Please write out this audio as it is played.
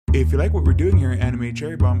If you like what we're doing here at Anime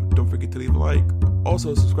Cherry Bomb, don't forget to leave a like.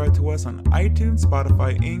 Also, subscribe to us on iTunes,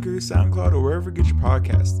 Spotify, Anchor, SoundCloud, or wherever you get your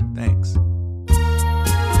podcasts. Thanks.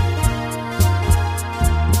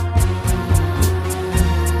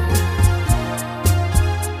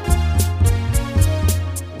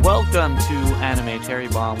 Welcome to Anime Cherry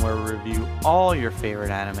Bomb, where we review all your favorite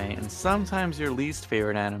anime and sometimes your least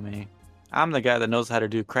favorite anime. I'm the guy that knows how to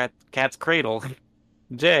do Cat's Cradle,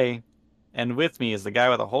 Jay, and with me is the guy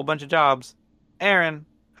with a whole bunch of jobs, Aaron.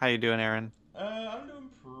 How you doing, Aaron? I'm doing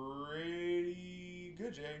pretty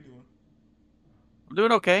good, Jay. How you doing? I'm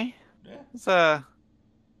doing okay. Yeah. It's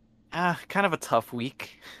kind of a tough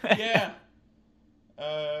week. Yeah.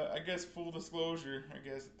 I guess full disclosure, I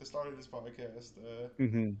guess at the start of this podcast,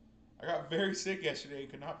 hmm I got very sick yesterday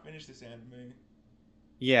and could not finish this anime.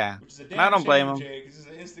 Yeah, Which is a and I damn don't blame shame, him. Jay, because it's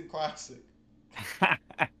an instant classic.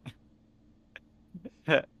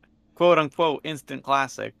 Quote unquote instant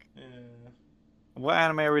classic. Yeah. What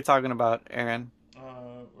anime are we talking about, Aaron?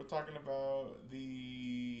 We're talking about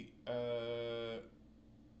the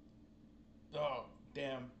oh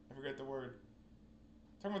damn, I forget the word.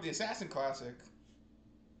 Talking about the Assassin Classic.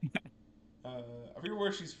 I forget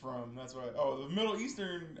where she's from. That's why. Oh, the Middle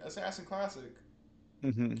Eastern Assassin Classic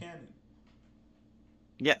hmm canon.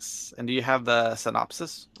 Yes, and do you have the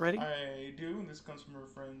synopsis ready? I do, and this comes from her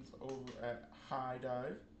friends over at High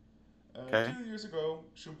Dive. Okay. 2 years ago,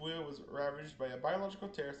 Shibuya was ravaged by a biological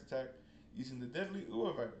terrorist attack using the deadly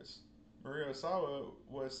Ua virus. Maria Osawa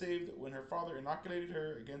was saved when her father inoculated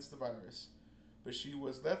her against the virus, but she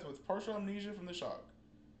was left with partial amnesia from the shock.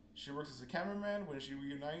 She works as a cameraman when she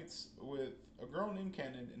reunites with a girl named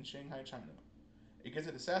Cannon in Shanghai, China. A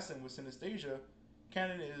gifted assassin with synesthesia,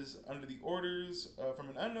 Cannon is under the orders from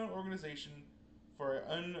an unknown organization for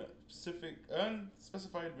an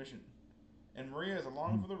unspecified mission, and Maria is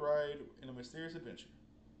along for the ride in a mysterious adventure.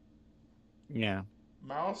 Yeah.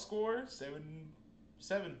 Mouse score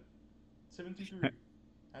 73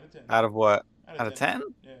 out of 10. Out of what? Out of Out of 10. 10?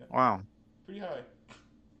 Yeah, Wow. pretty high.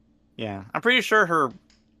 Yeah. I'm pretty sure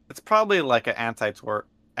it's probably like an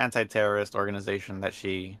anti-terrorist organization that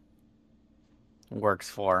she works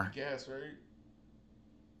I for. guess, right?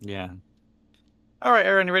 Yeah. All right,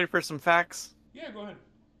 Aaron, you ready for some facts? Yeah, go ahead.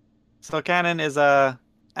 So Canon is a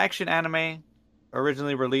action anime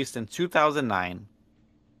originally released in 2009.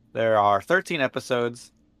 There are 13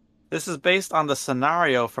 episodes. This is based on the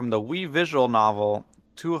scenario from the Wii visual novel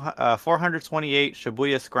 428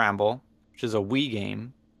 Shibuya Scramble, which is a Wii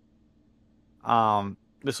game.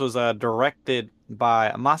 This was directed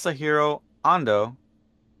by Masahiro Ando,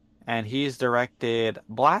 and he's directed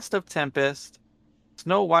Blast of Tempest,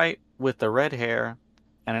 Snow White with the Red Hair,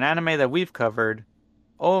 and an anime that we've covered,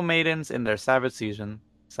 Oh Maidens in Their Savage Season.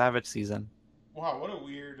 Savage Season. Wow, what a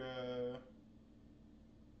weird,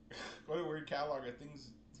 what a weird catalog of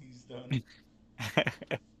things he's done.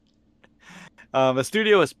 The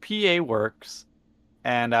studio is PA Works,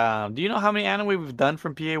 and do you know how many anime we've done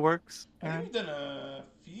from PA Works, I think Aaron? we've done a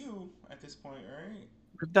few at this point, right?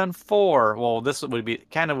 We've done four. Well, this would be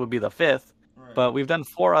kind of would be the fifth, Right. but we've done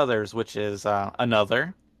four others, which is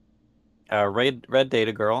Another, Red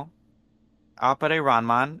Data Girl, Appare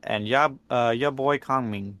Ranman, and Ya Boy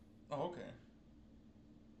Kangming. Oh,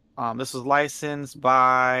 okay. This was licensed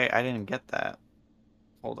by, I didn't get that.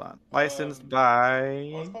 Hold on. Licensed Oh, it's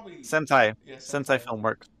by probably Sentai. yeah, Sentai Sentai.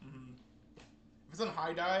 Filmworks. Mm-hmm. If it's on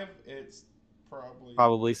High Dive, it's probably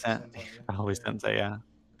Probably Sentai. probably Yeah. Sentai, yeah.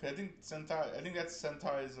 'Cause I think Sentai. I think that's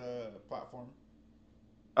Sentai's platform,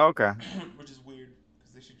 Okay. which is weird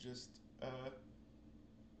because they should just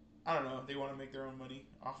I don't know. They want to make their own money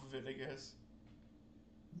off of it, I guess.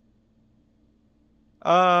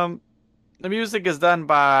 Um, the music is done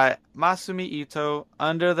by Masumi Ito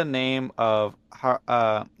under the name of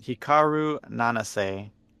Hikaru Nanase.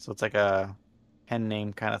 So it's like a pen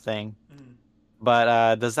name kind of thing. Mm.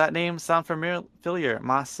 But does that name sound familiar?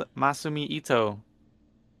 Masumi Ito.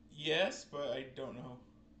 Yes, but I don't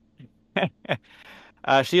know.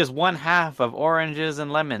 She is one half of Oranges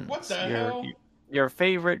and What the Lemons, hell? your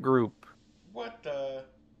favorite group. What the?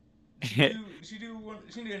 Did she do? Did she do one?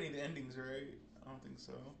 She didn't do any of the endings, right? I don't think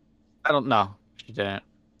so. I don't know. She didn't.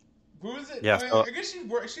 Who is it? Yeah, I mean, so I guess she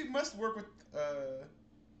work. She must work with.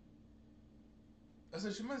 I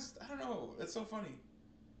said she must. I don't know. That's so funny.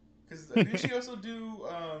 Because did she also do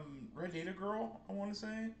Red Data Girl? I want to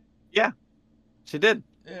say. yeah, she did.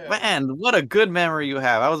 Yeah. Man, what a good memory you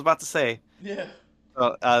have. I was about to say. Yeah.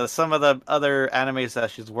 Some of the other animes that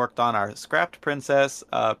she's worked on are Scrapped Princess,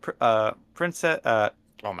 Princess,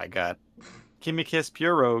 oh my god, Kimi Kiss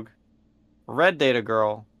Pure Rogue, Red Data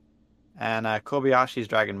Girl, and Kobayashi's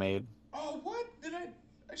Dragon Maid. Oh, what did I?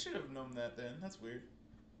 I should have known that then. That's weird.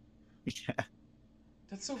 Yeah.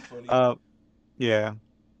 That's so funny. Uh, yeah.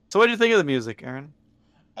 So what do you think of the music, Aaron?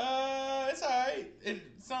 It's alright. It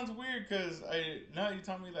sounds weird because now you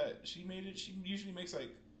tell me that she made it. She usually makes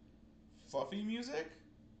like fluffy music.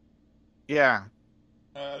 Yeah.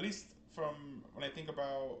 At least from when I think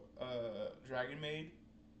about Dragon Maid,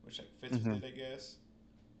 which like fits with Hmm. it, I guess.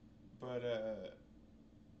 But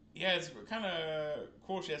yeah, it's kind of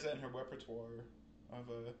cool. She has that in her repertoire of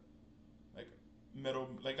like metal,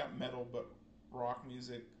 like not metal, but rock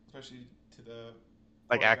music, especially to the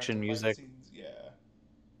Like choreographed action fight music. scenes. Yeah,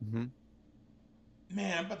 Hmm.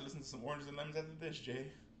 man, I'm about to listen to some Oranges and Lemons after this,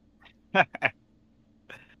 Jay.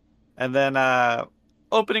 And then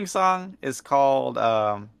opening song is called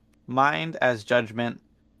Mind as Judgment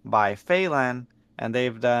by Phelan, and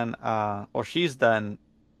they've done or she's done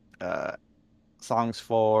uh songs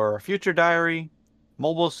for Future Diary,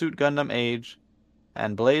 Mobile Suit Gundam Age,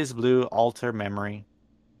 and Blaze Blue Alter Memory.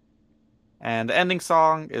 And the ending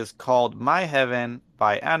song is called My Heaven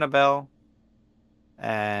by Annabelle,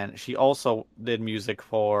 and she also did music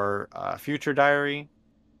for Future Diary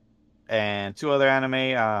and two other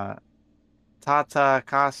anime, Tata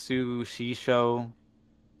Kasu Shisho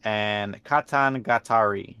and Katan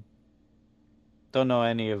Gatari. Don't know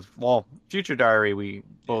any of, well, Future Diary we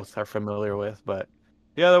Yeah, both are familiar with, but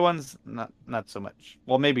the other ones not so much.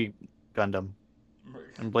 Well, maybe Gundam right,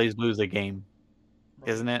 and Blaze Blue is a game, right.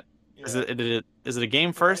 isn't it? Yeah, Is it a game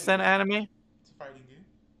it's a first fighting then game. anime? It's a fighting game.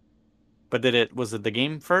 But was it the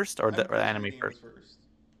game first or I'm or the pretty sure the anime game was first? first.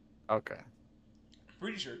 Okay.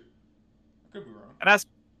 Pretty sure. I could be wrong.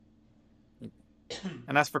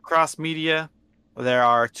 And as for cross media, there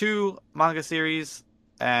are two manga series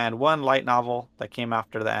and one light novel that came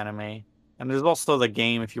after the anime. And there's also the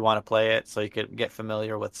game if you want to play it, so you could get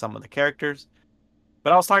familiar with some of the characters.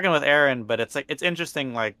 But I was talking with Aaron, but it's like it's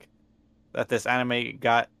interesting like that this anime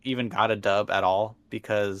got a dub at all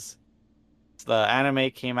because the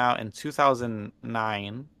anime came out in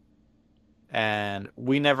 2009 and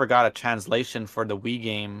we never got a translation for the Wii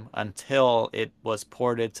game until it was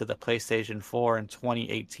ported to the PlayStation 4 in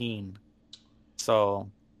 2018. So,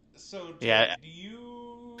 So Jay, yeah.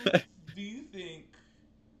 do you think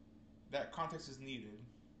that context is needed?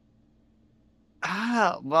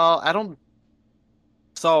 Well, I don't.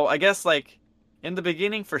 So, I guess like in the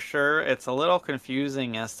beginning for sure, it's a little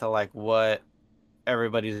confusing as to like what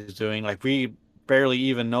everybody's doing. Like we barely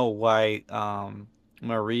even know why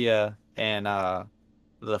Maria and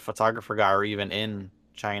the photographer guy are even in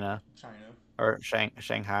China China. or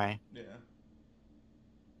Shanghai. Yeah.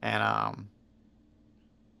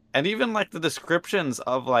 And even like the descriptions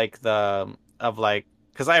of like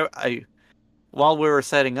because I while we were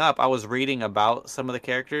setting up I was reading about some of the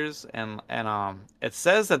characters and it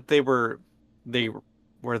says that they were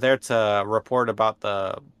there to report about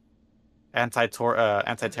the anti-terror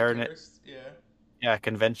Anti-terrorist. Yeah. yeah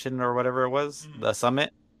convention or whatever it was, Mm. the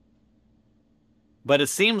summit. But it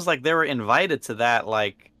seems like they were invited to that,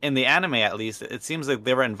 like in the anime at least it seems like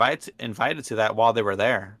they were invited to that while they were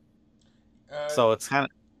there, Uh, so it's kind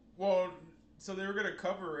of well, so they were gonna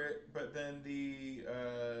cover it, but then they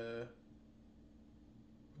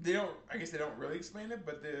don't. I guess they don't really explain it,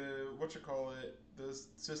 but the what you call it, the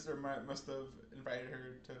sister must have invited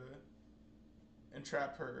her to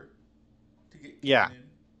entrap her to get yeah. canon.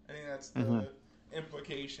 I think that's Hmm. the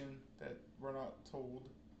implication that we're not told,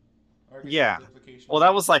 or I guess not Yeah. the implication, Well, but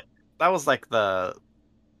that was like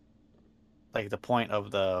the point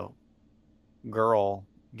of the girl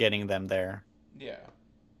getting them there. yeah,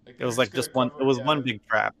 like It they're was just like gonna just one. It cover, was one yeah. big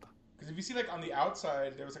trap. Because if you see like on the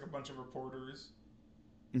outside, there was like a bunch of reporters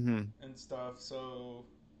Hmm. and stuff. So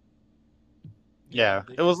yeah, Yeah.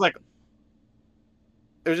 they just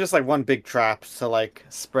It was just like one big trap to like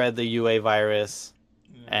spread the UA virus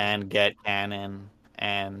yeah, and get canon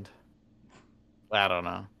and I don't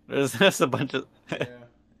know. There's just a bunch of yeah.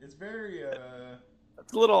 It's very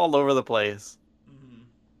it's a little all over the place. mm,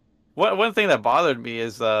 One thing that bothered me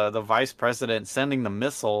is the vice president sending the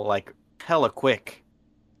missile like hella quick.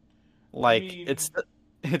 I Like mean,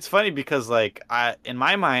 it's funny because like I in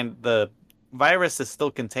my mind the virus is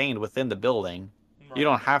still contained within the building. You right?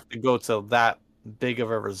 don't have to go to that big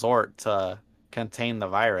of a resort to contain the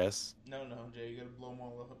virus. No, no, Jay, you gotta blow them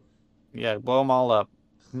all up. Yeah, blow them all up.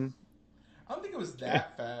 Hmm. I don't think it was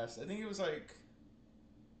that fast. I think it was like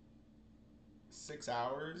 6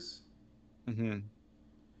 hours. Hmm.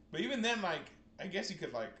 But even then, like, I guess you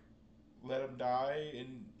could like let them die,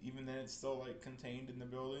 and even then, it's still like contained in the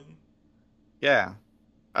building, Yeah,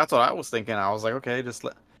 that's what I was thinking. I was like, okay, just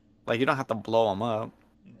like you don't have to blow them up.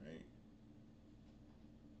 right?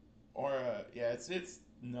 Or yeah, it's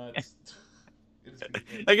nuts. It is pretty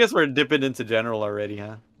I nuts. guess we're dipping into general already,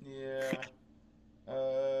 huh? Yeah.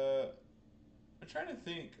 I'm trying to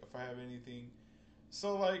think if I have anything.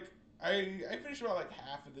 So like, I finished about like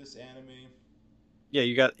half of this anime. Yeah,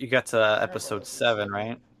 you got to I got about episode episode 7, seven.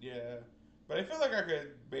 right? Yeah, but I feel like I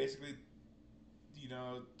could basically,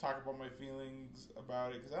 talk about my feelings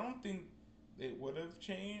about it because I don't think it would have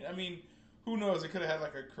changed. I mean, who knows? It could have had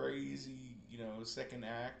like a crazy, second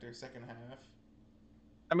act or second half.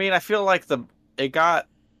 I mean, I feel like the it got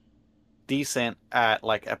decent at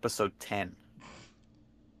like episode 10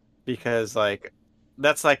 because like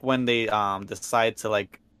that's like when they decide to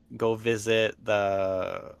like go visit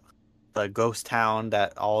the ghost town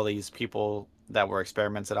that all these people that were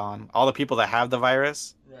experimented on, all the people that have the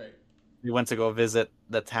virus, Right. we went to go visit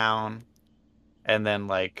the town, and then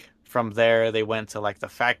like from there they went to like the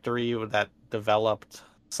factory that developed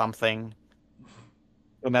something,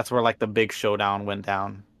 and that's where like the big showdown went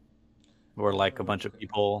down, where like a bunch of Okay.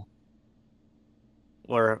 people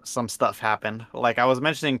where some stuff happened. Like I was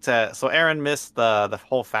mentioning to so Aaron missed the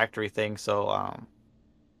whole factory thing, so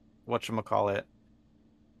whatchamacallit,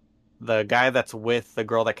 the guy that's with the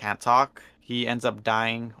girl that can't talk, he ends up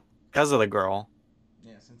dying because of the girl.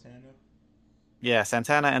 Yeah, Santana. Yeah,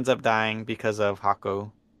 Santana ends up dying because of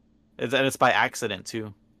Hako. And it's by accident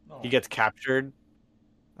too. He No. gets captured.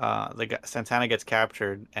 Santana gets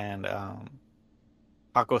captured, and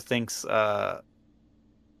Hako thinks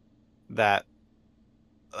that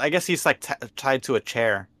I guess he's like tied to a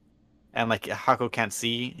chair, and like Hako can't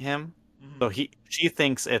see him, so Mm-hmm. she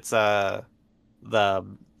thinks it's the the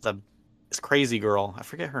this crazy girl. I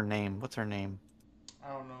forget her name. What's her name? I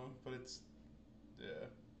don't know, but it's yeah.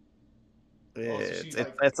 Oh, so she It's it's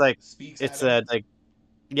like it's like speaks at it's him. like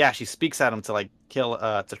yeah, she speaks at him to like kill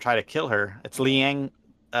to try to kill her. It's Liang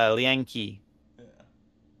Qi. Yeah.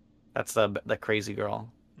 That's the crazy girl.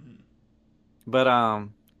 Mm-hmm. But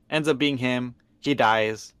ends up being him. He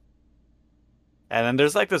dies. And then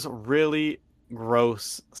there's like this really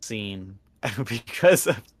gross scene because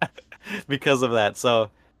of because of that. So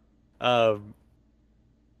um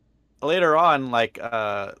later on like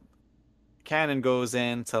Cannon goes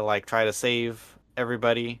in to like try to save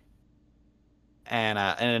everybody and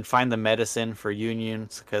then find the medicine for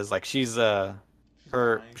Unions because like She's dying.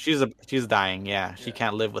 she's dying. Yeah, she Yeah.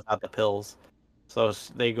 can't live without the pills. So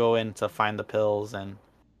they go in to find the pills and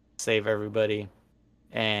save everybody.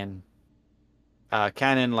 And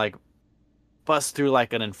Cannon like busts through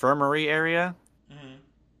like an infirmary area, Mm-hmm.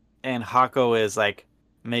 and Hako is like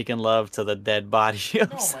making love to the dead body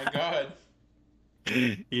of Oh my god.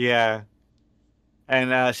 yeah,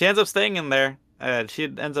 and she ends up staying in there. She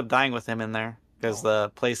ends up dying with him in there because No. the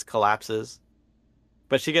place collapses.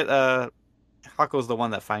 But Hako's the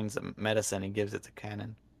one that finds the medicine and gives it to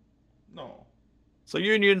Cannon. No. So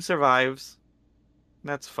Union survives.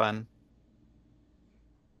 That's fun.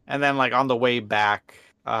 And then like on the way back,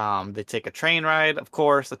 they take a train ride. Of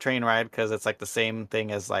course, a train ride because it's like the same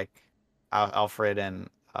thing as like Alfred and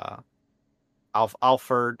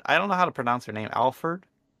Alfred. I don't know how to pronounce her name. Alfred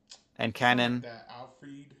and Something like Cannon. that.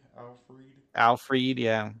 Alfred. Alfred. Alfred,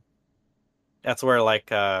 yeah. That's where like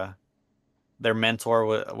their mentor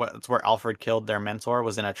was. That's where Alfred killed their mentor.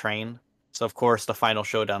 Was in a train. So of course the final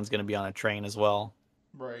showdown is going to be on a train as well.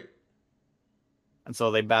 Right. And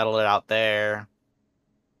so they battle it out there.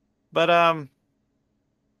 But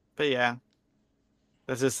but yeah,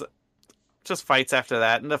 there's just fights after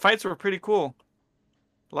that, and the fights were pretty cool.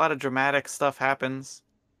 A lot of dramatic stuff happens.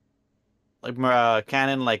 Like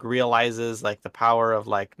Cannon like realizes like the power of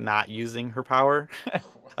like not using her power What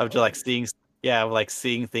the of just like fuck? seeing of like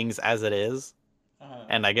seeing things as it is, Uh-huh.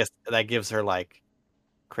 and I guess that gives her like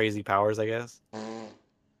crazy powers. I guess.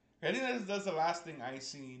 I think that's the last thing I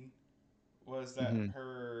seen was that Hmm.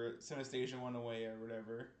 her synesthesia went away or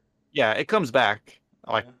whatever. Yeah, it comes back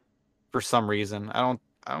like Yeah. for some reason. I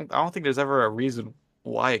don't think there's ever a reason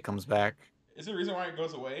why it comes back. Is there a reason why it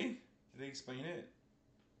goes away? Did they explain it?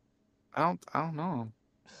 I don't know.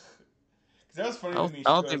 Because that was funny to me. I She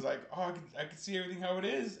don't goes think. like, "Oh, I can see everything how it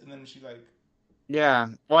is," and then she like Yeah.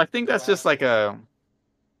 Well, I think that's just like collapses.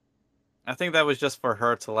 a. I think that was just for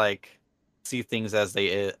her to like see things as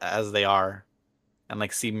they are, and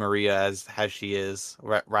like see Maria as she is,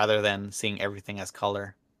 rather than seeing everything as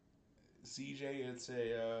color. CJ, It's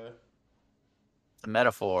a it's a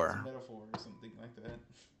metaphor. metaphor or something like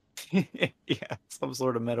that. Yeah, some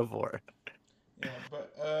sort of metaphor. Yeah,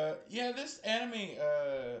 but yeah, this anime,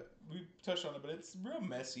 we touched on it, but it's real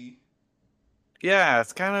messy. Yeah,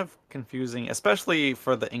 it's kind of confusing, especially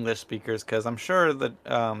for the English speakers, because I'm sure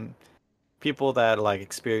that people that like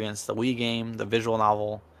experience the Wii game, the visual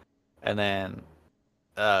novel, and then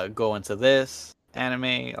go into this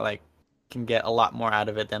anime, like can get a lot more out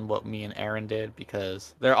of it than what me and Aaron did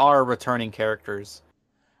because there are returning characters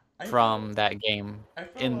I feel from that game I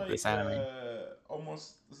feel in this like anime.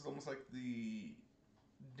 almost this is almost like the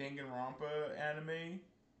Danganronpa anime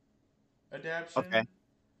Okay. adaptation,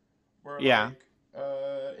 where Yeah. like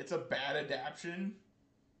it's a bad adaptation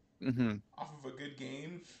Mhm. off of a good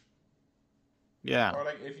game, Yeah. or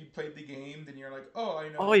like if you played the game, then you're like, oh, I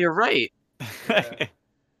Oh, know, you're right. yeah.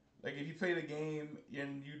 Like if you play the game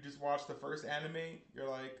and you just watch the first anime, you're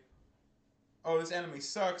like, oh, this anime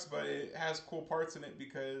sucks, but it has cool parts in it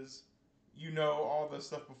because you know all the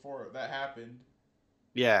stuff before that happened.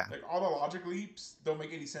 Yeah. Like all the logic leaps don't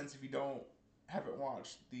make any sense if you don't haven't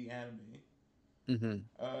watched the anime. Mhm.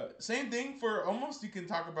 Same thing for almost you can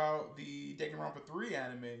talk about the Danganronpa 3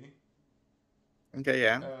 anime, Okay,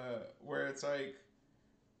 yeah. where it's like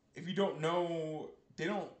if you don't know, they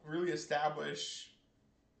don't really establish,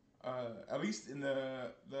 at least in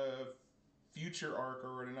the future arc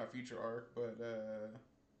or not future arc, but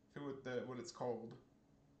what it's called,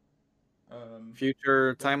 um,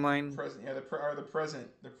 Future the timeline. present, yeah, the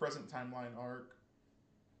present timeline arc.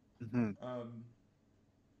 Mhm. Um,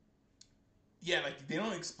 yeah, like they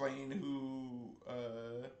don't explain who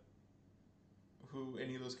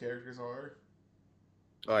any of those characters are.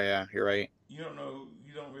 Oh yeah, you're right. You don't know.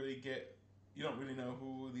 You don't really know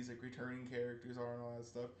who these like returning characters are and all that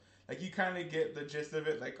stuff. Like you kind of get the gist of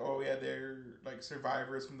it. Like, oh yeah, they're like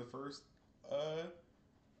survivors from the first uh,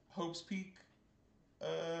 Hope's Peak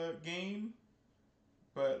game,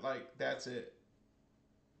 but like that's it.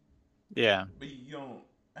 Yeah. But you don't.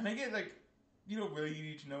 And I get like you don't really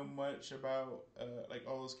need to know much about like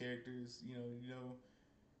all those characters.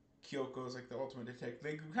 Kyoko's like the ultimate detective.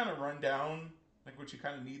 They kind of run down like what you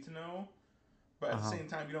kind of need to know, but at the Uh-huh. same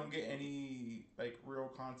time, you don't get any like real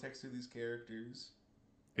context to these characters.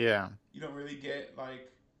 Yeah. You don't really get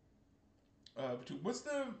like what's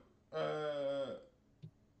the uh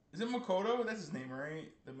is it Makoto? That's his name,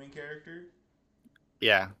 right? The main character.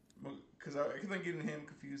 Yeah. Because I'm getting him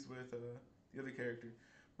confused with the other character,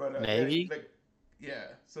 but yeah, Nagi? like yeah.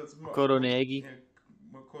 So it's Makoto Nagi? yeah,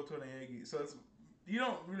 Makoto Naegi. So it's you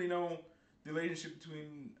don't really know the relationship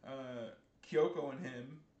between Kyoko and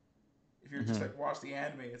him if you're just Mhm. like watch the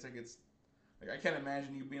anime. It's like I can't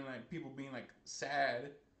imagine you being like people being like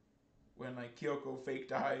sad when like Kyoko fake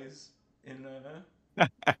dies in an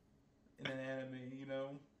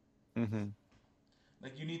anime. Mhm.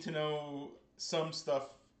 Like you need to know some stuff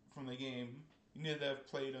from the game. You need to have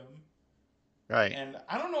played them, Right. and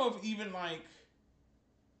I don't know if even like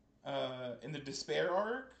in the despair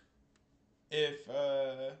arc, if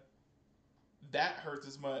that hurts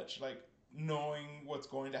as much. Like knowing what's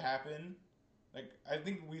going to happen. Like I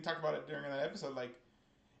think we talked about it during that episode. Like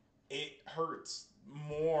it hurts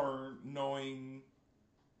more knowing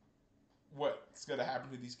what's gonna happen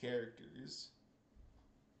to these characters.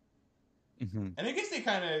 Mhm. And I guess they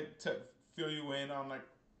kind of fill you in on like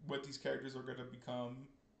what these characters are gonna become.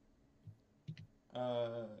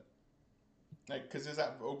 Uh, like because there's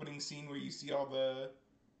that opening scene where you see all uh,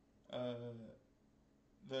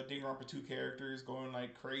 the Danganronpa 2 characters going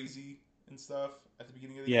like crazy and stuff at the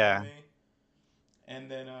beginning of the Yeah. anime, and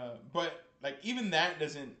then but like even that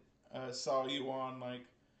doesn't sell you on like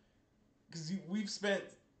because we've spent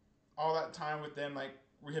all that time with them like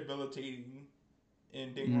rehabilitating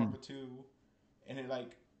in Mhm. Danganronpa 2, and it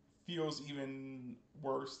like feels even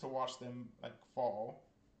worse to watch them like fall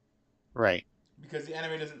Right. because the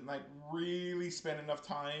anime doesn't like really spend enough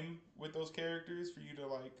time with those characters for you to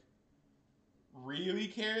like really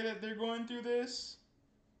care that they're going through this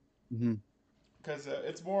Mhm. because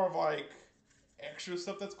it's more of like extra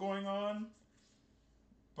stuff that's going on.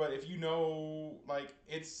 But if you know, like,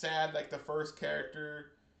 it's sad, like, the first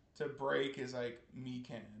character to break is, like,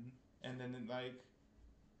 Mikan. And then it, like,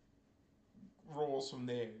 rolls from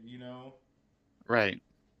there. Right.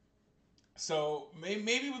 So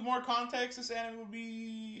maybe with more context, this anime would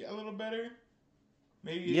be a little better.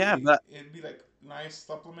 Yeah, Maybe but it'd be, like, nice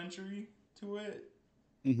supplementary to it.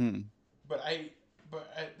 mhm. But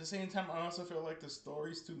but at the same time, I also feel like the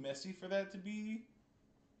story's too messy for that to be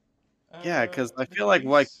Yeah, cuz I the feel like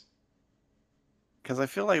case. cuz I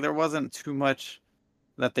feel like there wasn't too much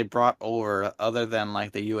that they brought over other than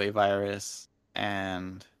like the UA virus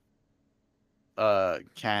and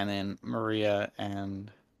Canon, Maria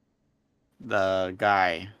and the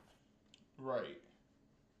guy. Right.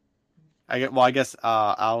 I guess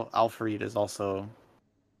Alfred is also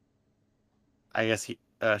I guess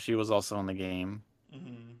she was also in the game.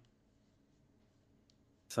 Mm-hmm.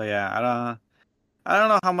 So yeah, I don't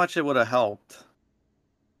know how much it would have helped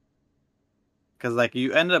because like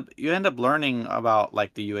you end up learning about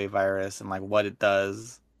like the UA virus and like what it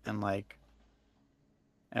does and like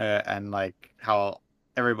how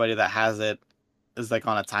everybody that has it is like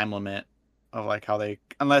on a time limit of like how they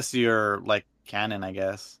unless you're like canon, I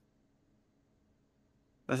guess.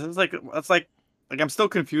 This is like it's like I'm still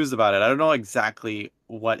confused about it. I don't know exactly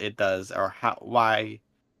what it does or how why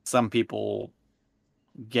some people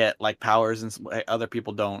get like powers and other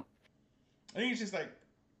people don't. I think it's just like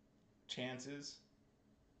chances.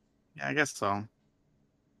 Yeah, I guess so.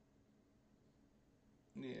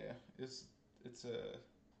 Yeah, it's a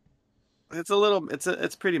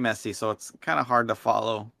It's pretty messy, so it's kind of hard to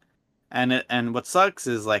follow. And what sucks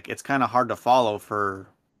is like it's kind of hard to follow for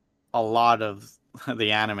a lot of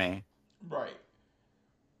the anime. right.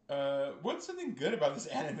 What's something good about this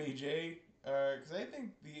anime, Jay? Because I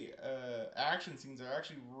think the action scenes are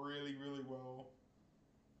actually really, really well.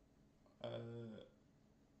 Uh,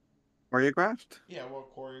 Choreographed? yeah, well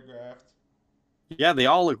choreographed. Yeah, they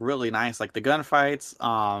all look really nice. Like the gunfights.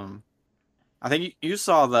 I think you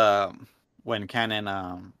saw the when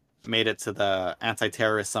Canon made it to the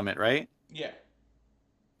anti-terrorist summit, right? Yeah.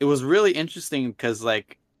 It was really interesting because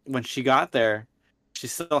like when she got there, she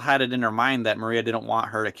still had it in her mind that Maria didn't want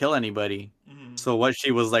her to kill anybody. Mm-hmm. So what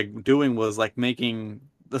she was like doing was like making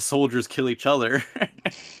the soldiers kill each other.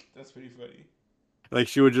 That's pretty funny. Like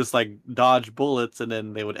she would just like dodge bullets and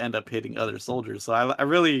then they would end up hitting other soldiers. So I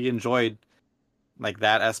really enjoyed like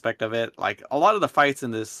that aspect of it. Like a lot of the fights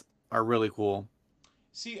in this are really cool.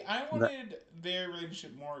 See, I The, wanted their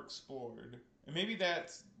relationship more explored, and maybe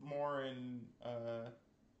that's more in for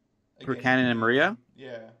again in the Canon and Maria. game.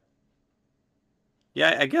 Yeah.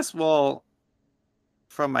 Yeah, I guess well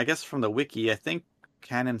from the wiki, I think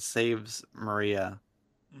Canon saves Maria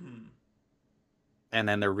Mm-hmm. and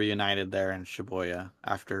then they're reunited there in Shibuya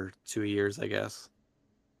after 2 years, I guess.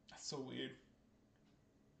 That's so weird.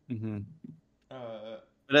 Hmm. Uh,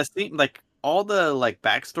 But it seems like all the like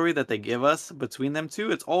backstory that they give us between them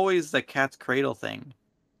two, it's always the cat's cradle thing.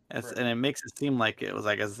 right. And it makes it seem like it was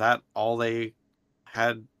like, is that all they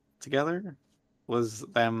had together? Was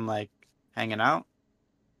them like hanging out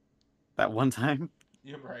that one time?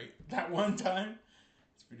 You're right. That one time,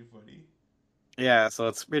 it's pretty funny. Yeah, so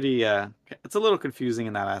it's pretty it's a little confusing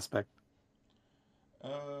in that aspect.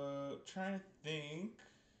 Trying to think.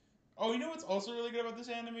 Oh, you know what's also really good about this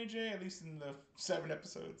anime, Jay? At least in the 7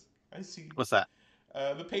 episodes I see. What's that?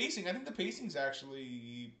 The pacing. I think the pacing's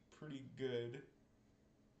actually pretty good.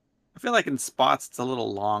 I feel like in spots it's a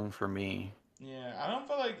little long for me. Yeah, I don't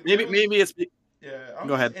feel like there Maybe was. maybe it's Yeah, I don't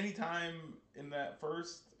go think there's ahead. any time in that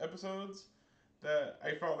first episodes that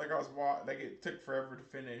I felt like like it took forever to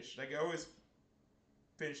finish. Like it always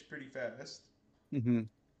finished pretty fast. Hmm.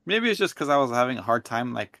 Maybe it's just because I was having a hard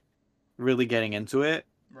time like really getting into it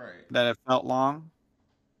Right. that it felt long.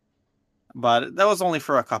 But that was only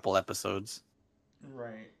for a couple episodes.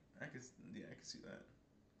 Right. Yeah, I can see that.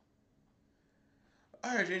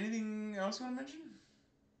 All right. Anything else you want to mention?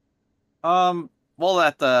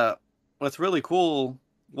 Well, what's really cool.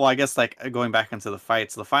 Well, I guess like going back into the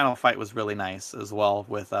fights, the final fight was really nice as well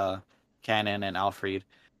with Canon and Alfred,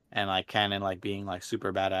 and like Canon like being like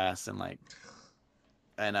super badass and like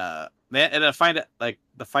and I find it like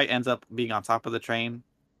the fight ends up being on top of the train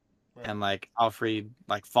Right. and like Alfred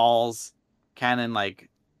like falls, Canon like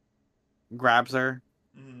grabs her.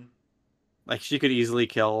 Mm-hmm. Like she could easily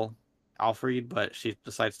kill Alfred, but she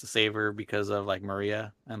decides to save her because of like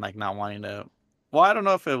Maria and like not wanting to. Well, I don't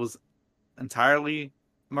know if it was entirely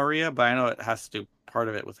Maria, but I know it has to do part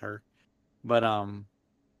of it with her. But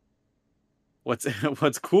what's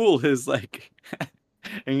what's cool is like,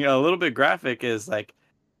 and a little bit graphic is like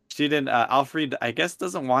she didn't. Alfred, I guess,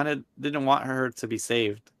 didn't want her to be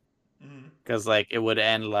saved Mm-hmm. because like it would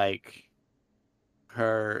end like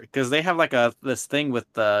her because they have like a this thing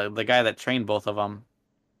with the guy that trained both of them,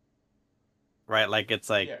 right? Like it's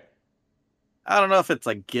like Yeah. I don't know if it's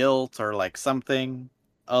like guilt or like something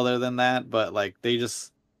other than that, but like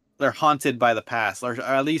they're haunted by the past, or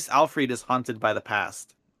at least Alfred is haunted by the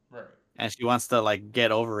past, Right. and she wants to like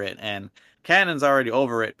get over it. And Canon's already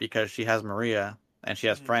over it because she has Maria and she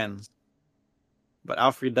has Mm-hmm. friends, but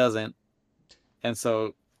Alfred doesn't, and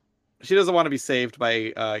so she doesn't want to be saved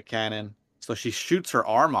by Canon, so she shoots her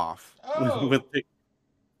arm off with Oh.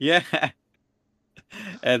 yeah,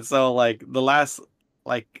 and so like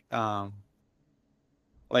like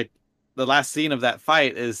the last scene of that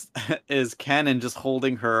fight is is Canon just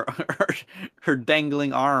holding her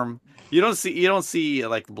dangling arm. You don't see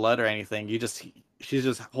like blood or anything. She's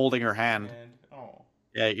just holding her hand. And oh,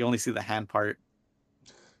 Yeah, you only see the hand part,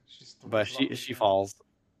 she just but throws it off she like she that. falls.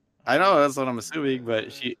 I Oh, know that's that's what I'm assuming, but uh,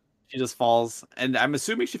 she She just falls, and I'm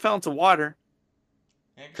assuming she fell into water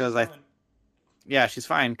Yeah, 'cause she's because fine. yeah, she's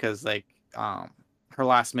fine because like her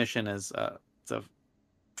last mission is to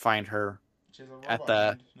find her She has a at robot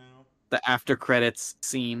hand now. the after credits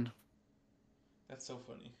scene. That's so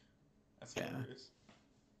funny. That's Yeah, hilarious.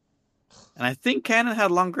 and I think Cannon had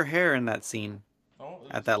longer hair in that scene Oh,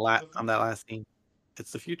 at it's the on that future. last scene.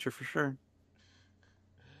 It's the future for sure.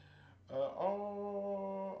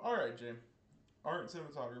 All right, Jim. Art and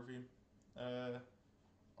cinematography. Uh,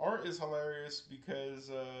 art is hilarious because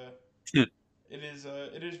it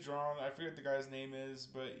is drawn. I forget the guy's name is,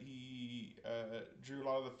 but he drew a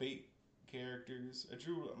lot of the Fate characters.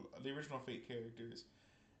 Drew the original Fate characters,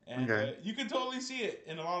 and Okay. you can totally see it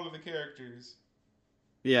in a lot of the characters.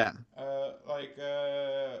 Yeah. Like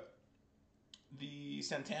the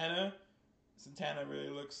Santana really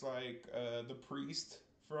looks like the priest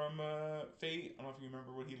from Fate. I don't know if you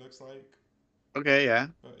remember what he looks like. Okay. Yeah.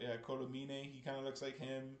 But yeah, Kodomine, he kind of looks like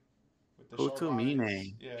him with the sharp eyes.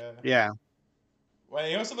 Kotomine. Yeah. Yeah. Well,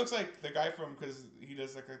 he also looks like the guy from, because he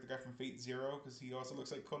does look like the guy from Fate Zero, because he also looks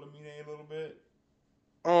like Kodomine a little bit.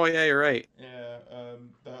 Oh yeah, you're right. Yeah.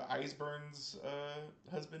 The Iceburns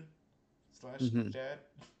husband slash Hmm. dad.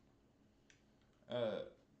 Uh,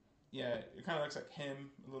 yeah, it kind of looks like him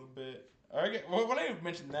a little bit. I get, well, when I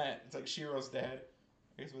mentioned that, it's like Shiro's dad.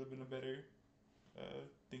 I guess would have been a better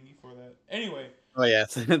thingy for that. Anyway, Oh yeah,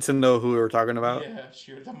 to know who we were talking about. yeah,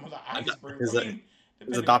 sure. The Iceberg. I His mean, his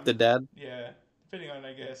depending on, adopted dad. yeah, depending on,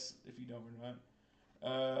 I guess, if you know or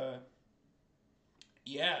not.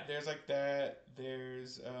 Yeah, there's like that.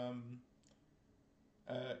 There's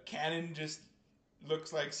Cannon just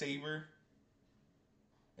looks like Saber.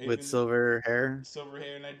 With Even silver hair. silver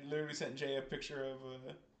hair, and I literally sent Jay a picture of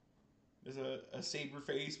there's a Saber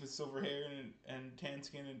face with silver hair and tan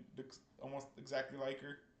skin, and looks almost exactly like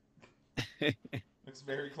her. Looks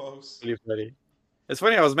very close. Pretty funny. It's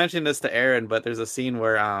funny. I was mentioning this to Aaron, but there's a scene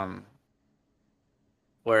where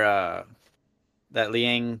that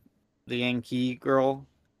Liang Qi girl,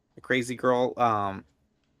 the crazy girl,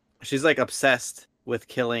 she's like obsessed with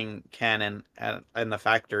killing Cannon in the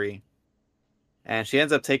factory, and she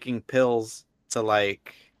ends up taking pills to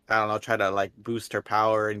like I don't know, try to like boost her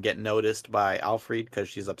power and get noticed by Alfred because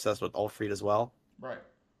she's obsessed with Alfred as well. Right.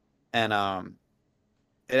 And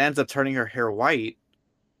it ends up turning her hair white,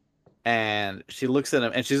 and she looks at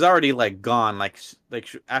him, and she's already like gone.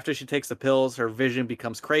 After she takes the pills, her vision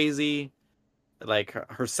becomes crazy. Like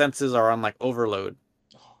her senses are on like overload,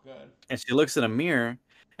 Oh god, and she looks in a mirror,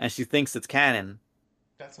 and she thinks it's Cannon,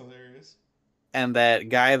 that's hilarious. and that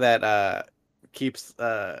guy that keeps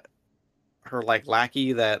her like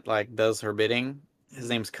lackey that like does her bidding. His Mm-hmm.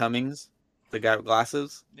 name's Cummings, the guy with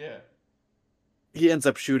glasses. Yeah. He ends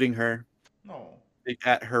up shooting her No.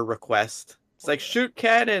 at her request. It's Poor like guy. shoot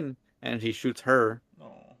Cannon, and he shoots her,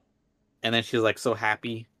 No. and then she's like so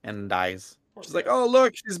happy and dies. Poor She's like, guy. "Oh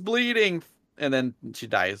look, she's bleeding," and then she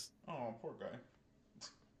dies. Oh, poor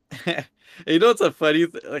guy. You know, it's a funny,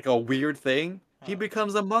 like a weird thing. He Huh.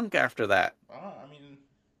 becomes a monk after that. I mean,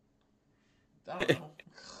 I don't know.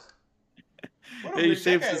 What a He weird. That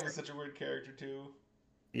shapes guy his. was such a weird character too.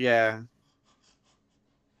 Yeah.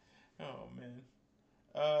 Oh man.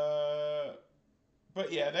 Uh,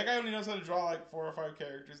 but yeah, that guy only knows how to draw like 4 or 5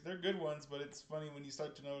 characters. They're good ones, but it's funny when you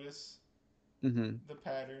start to notice Hmm. the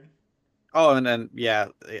pattern. Oh, and then yeah,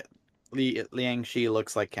 Liang Shi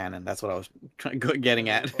looks like Cannon. That's what I was getting For the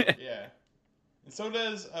most part, at. yeah. And so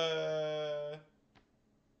does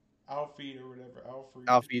Alfred or whatever. Alfred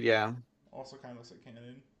Alfie, yeah. also kind of looks like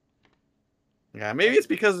Canon. Yeah, maybe And it's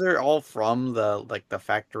because they're all from the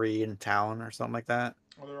factory in town or something like that.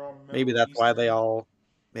 or they're all Maybe Middle that's why they Eastern, all.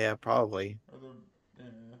 Yeah, probably. or the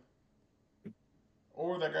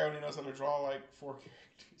or that guy only knows how to draw like 4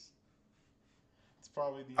 characters. It's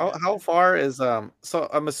probably the How answer. far is So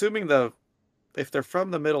I'm assuming if they're from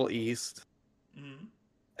the Middle East, Mm-hmm.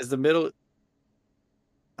 is the middle.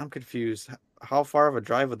 I'm confused. How far of a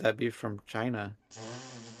drive would that be from China?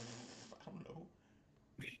 I don't know.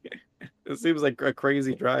 It seems like a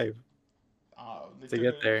crazy drive They to took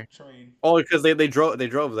get a there. train. Oh, because they drove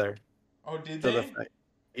there Oh, did to the they?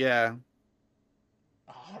 yeah.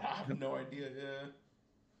 Oh, I have no idea. Yeah.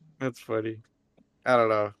 That's funny. I don't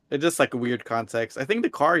know. It's just like a weird context. I think the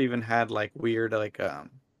car even had like weird like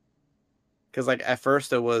because like at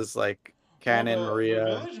first it was like Well, Canon the Maria.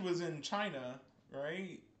 village was in China,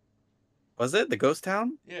 right? Was it the ghost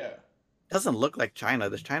town? Yeah. Doesn't look like China.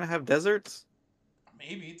 Does China have deserts?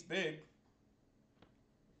 Maybe it's big.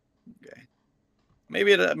 Okay.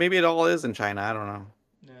 Maybe it all is in China. I don't know.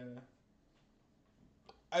 Yeah.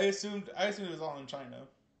 I assumed it was all in China.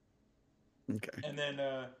 Okay. And then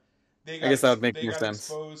I guess that would make they more got sense.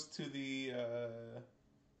 exposed to the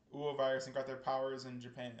Ua virus and got their powers in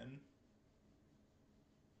Japan.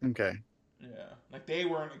 Okay. Yeah, like they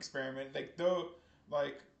weren't experiment like though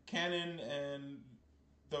like Canon and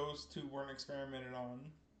those two weren't experimented on.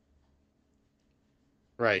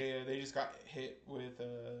 Right. They just got hit with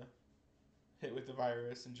the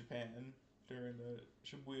virus in Japan during the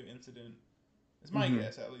Shibuya incident. It's my Hmm.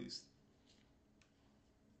 guess, at least.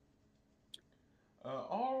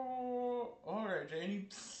 All right, Jay. Any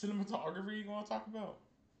cinematography you want to talk about?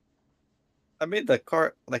 I made the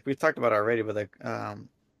car like we talked about already, but the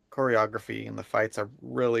choreography and the fights are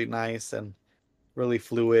really nice and really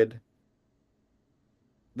fluid.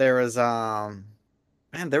 There was man,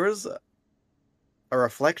 there was a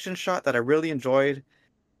reflection shot that I really enjoyed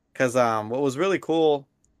because what was really cool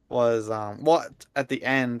was what at the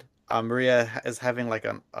end Maria is having like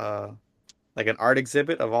an art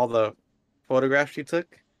exhibit of all the photographs she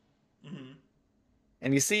took. Mm-hmm.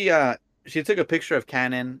 And you see, she took a picture of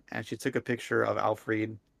Cannon and she took a picture of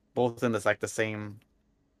Alfred, both in this like the same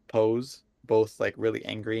pose, both like really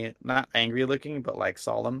angry, not angry looking, but like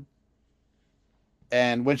solemn.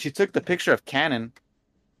 And when she took the picture of Cannon,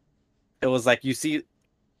 it was like you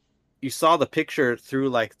saw the picture through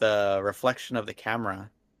like the reflection of the camera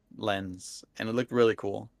lens, and it looked really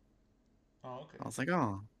cool. Oh, okay. I was like,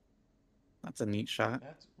 oh, that's a neat shot.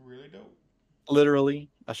 That's really dope. Literally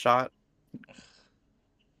a shot.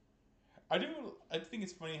 I do. I think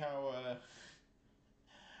it's funny how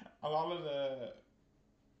a lot of the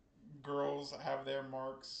girls have their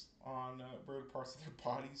marks on weird parts of their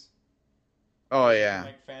bodies, Oh and yeah.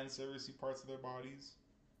 like fan servicey parts of their bodies.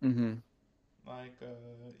 Mm-hmm. Like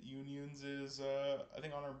Unions is I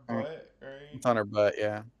think on her Oh, butt, right? it's on her butt.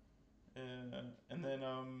 Yeah. And then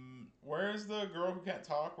where's the girl who can't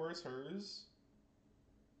talk? Where's hers?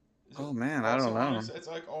 Is it Oh man, I also don't on her? know. It's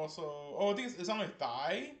like also. Oh, I think it's on her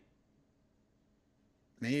thigh.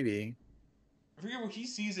 Maybe. I forget what he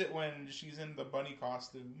sees it when she's in the bunny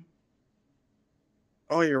costume.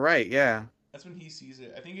 Oh, you're right. Yeah. That's when he sees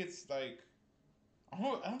it. I think it's like I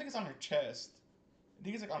don't think it's on her chest. I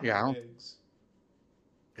think it's like on her Yeah. legs.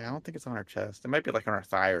 Yeah. I don't think it's on her chest. It might be like on her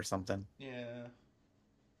thigh or something. Yeah,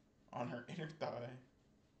 on her inner thigh,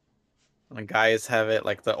 And the guys have it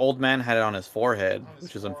like the old man had it on his forehead, on his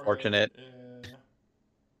which is forehead. unfortunate.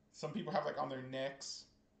 Some people have like on their necks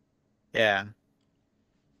Yeah.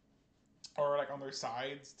 or like on their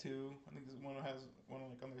sides too. I think one has one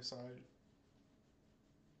like on their side.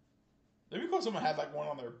 Maybe because someone had like one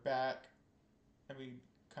on their back. That'd be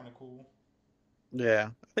kind of cool. Yeah.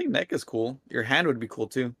 I think neck is cool. Your hand would be cool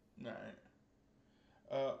too. All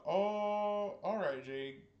right. All right,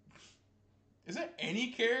 Jay. Is there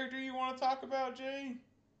any character you want to talk about, Jay?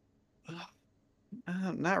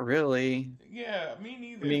 Not really. Yeah, me I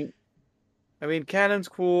neither. mean, Cannon's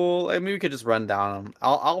cool. I mean, we could just run down them.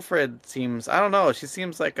 Alfred seems. I don't know. She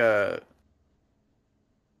seems like a.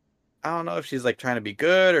 I don't know if she's like trying to be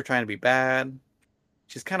good or trying to be bad.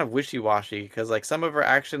 She's kind of wishy-washy because like some of her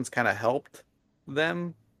actions kind of helped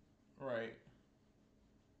them. Right.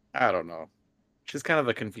 I don't know. She's kind of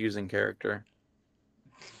a confusing character.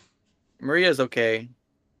 Maria's okay.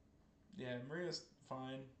 Yeah, Maria's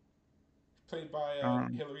fine. Played by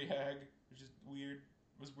Um, Hilary Hagg, which is weird.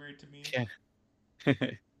 Was weird to me. yeah.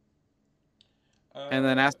 And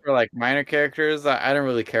then Uh, as for like minor characters, I don't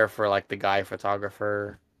really care for like the guy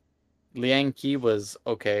photographer. Liang Qi was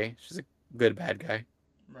okay. She's a good bad guy.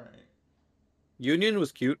 right. Union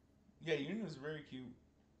was cute. Yeah, Union was very cute.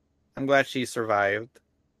 I'm glad she survived.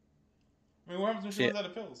 I mean, what happens when she She, runs out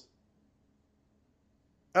of pills?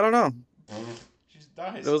 I don't know. She just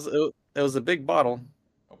dies. It was a big bottle.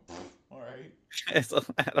 Oh, all right. So,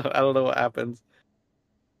 I don't know what happens.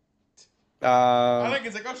 I Um, like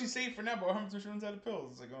it's like, oh, she's safe for now, but what happens when she runs out of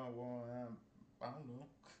pills? It's like, oh, well, I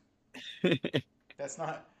don't know. That's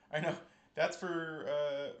not. I know. That's for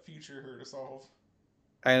future her to solve.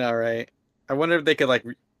 I know, right? I wonder if they could like,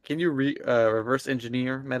 can you reverse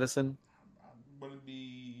engineer medicine? Wouldn't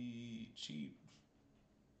be cheap.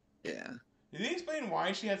 Yeah. Did they explain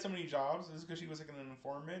why she had so many jobs? Is it because she was like an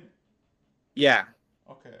informant? Yeah.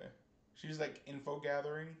 Okay. She was like info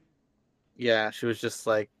gathering. Yeah. She was just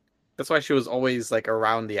like, that's why she was always like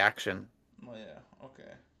around the action. Oh yeah.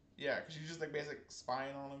 Okay. Yeah, because she's just like basic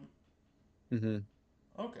spying on him.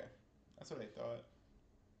 Hmm. Okay, that's what I thought.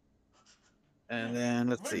 And then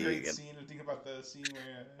let's What a see. great scene to think about the scene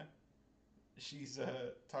where she's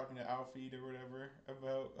talking to Alfie or whatever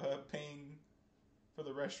about paying for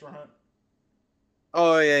the restaurant.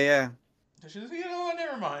 Oh yeah, So she's like, you know what,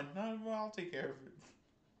 never mind. No, well, I'll take care of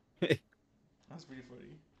it. yeah. That's pretty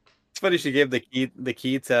funny. funny she gave the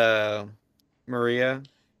key to Maria,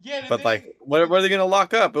 Yeah, did but like, they? what are they gonna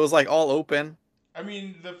lock up? It was like all open, I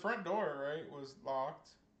mean, the front door, right, was locked.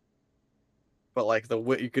 but like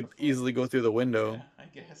you The could foot. easily go through the Yeah, window. I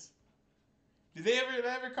guess. Did they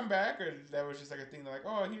ever come back, or that was just like a thing? They're like,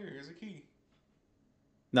 oh, here's a key.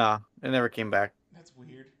 Nah, it never came back. That's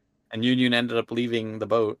weird. And Union ended up leaving the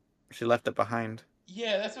boat. She left it behind.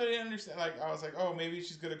 Yeah, that's what I didn't understand. Like, I was like, oh, maybe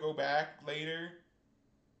she's gonna go back later,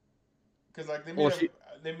 because like Well, she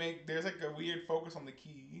there's like a weird focus on the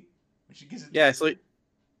key when she gives it to yeah. So her.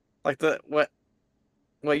 like the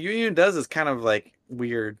what Union does is kind of like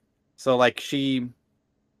weird. So like she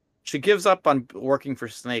gives up on working for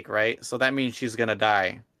Snake, right? So that means she's gonna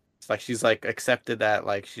die. It's like she's like accepted that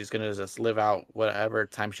like she's gonna just live out whatever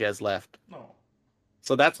time she has left. No.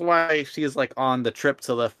 So that's why she's like on the trip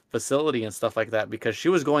to the facility and stuff like that because she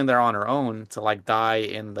was going there on her own to like die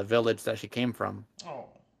in the village that she came from. Oh.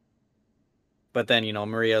 But then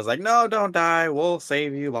Maria's like, no, don't die. We'll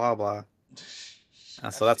save you. Blah blah. I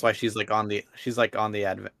So that's why see. she's like on the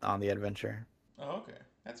adventure. Oh, okay.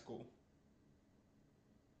 That's cool.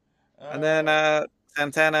 And then Uh,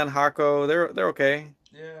 Santana and Hako, they're okay.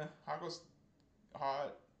 yeah, Hako's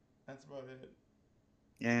hot. That's about it.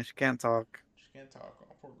 Yeah, she can't talk. She can't talk.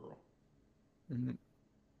 Oh, poor girl. Mhm.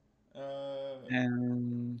 Uh,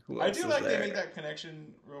 And who I else do is like they make there? that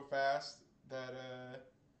connection real fast that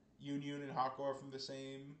Union and Hako are from the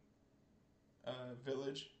same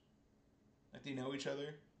village. Like they know each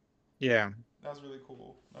other. Yeah. That was really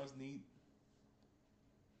cool. That was neat.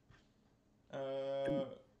 Uh,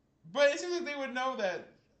 but it seems like they would know that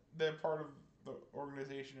they're part of the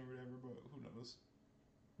organization or whatever. But who knows?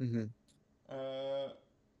 hmm Uh,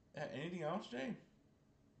 anything else, Jay?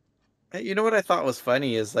 Hey, you know what I thought was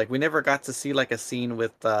funny is like we never got to see like a scene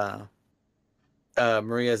with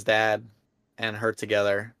Maria's dad and her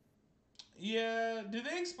together. Yeah. Did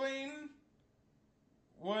they explain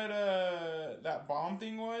what that bomb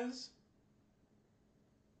thing was?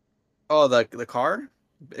 Oh, the car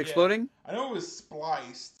Yeah. exploding? I know it was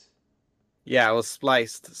spliced, Yeah, it was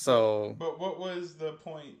spliced. but So what was the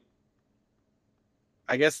point?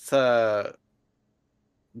 I guess to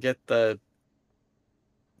get the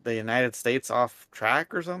United States off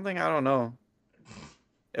track or something. I don't know.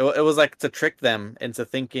 It was like to trick them into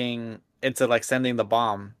thinking into like sending the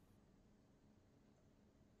bomb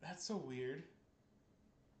That's so weird.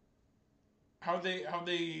 How they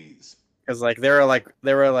because like they were like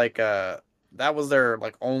that was their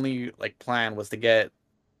like only like plan was to get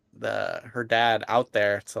her dad out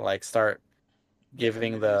there to like start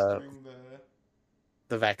giving administering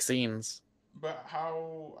the vaccines. but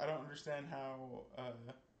how I don't understand how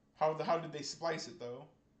did they splice it though?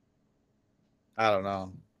 I don't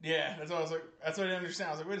know. Yeah, that's what I was like. That's what I didn't understand.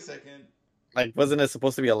 I was like, wait a second. Like wasn't it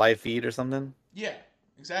supposed to be a live feed or something? Yeah,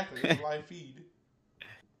 exactly. It was a live feed,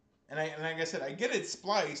 and like I said, I get it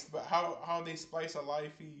spliced, but how they splice a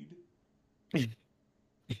live feed?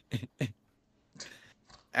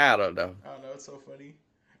 I don't know. I don't know. It's so funny.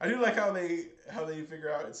 I do like how they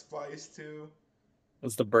figure out it's spliced too.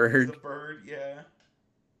 It's the It's the bird. bird. Yeah,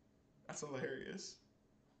 that's hilarious.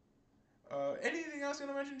 Anything else you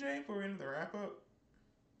want to mention, Jay, before we end the wrap up?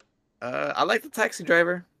 I like the taxi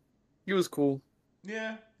driver. He was cool.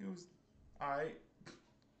 Yeah, it was alright.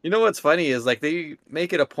 You know what's funny is like they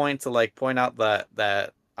make it a point to like point out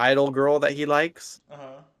that idol girl that he likes. Uh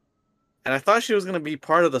huh. And I thought she was gonna be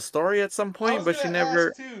part of the story at some I point, was but gonna she ask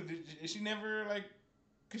never. too. Is she never like?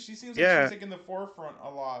 Cause she seems like she's Yeah, like in the forefront a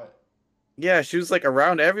lot. yeah, she was like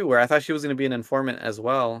around everywhere. I thought she was gonna be an informant as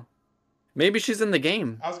well. Maybe she's in the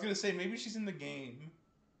game. I was gonna say maybe she's in the game.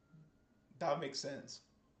 That would make sense.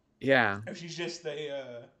 Yeah. If she's just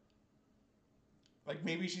like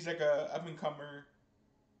maybe she's like a up and comer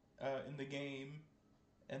in the game,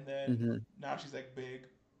 and then hmm now she's like big.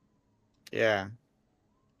 Yeah.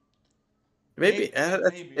 Maybe Maybe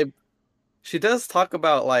maybe. she does talk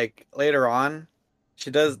about like later on.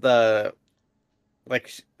 She does the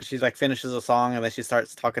like she like finishes a song and then she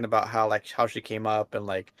starts talking about how she came up and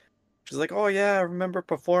like she's like, oh yeah, I remember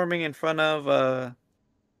performing in front of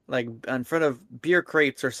like in front of beer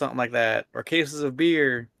crates or something like that or cases of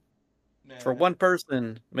beer for Yeah, one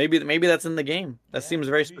person. Maybe that's in the game. That yeah, seems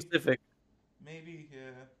very maybe, specific. maybe,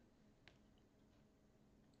 yeah.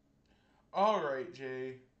 All right,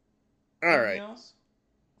 Jay. All Anything right. else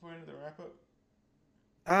before we end the wrap up?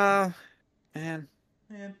 Uh man,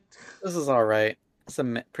 Man, this is all right. It's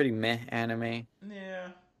a pretty meh anime. yeah.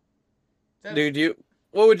 That's Dude,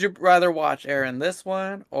 what would you rather watch, Aaron? This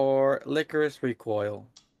one or Licorice Recoil?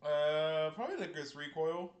 probably Licorice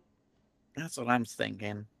Recoil. That's what I'm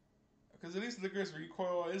thinking. Because at least Licorice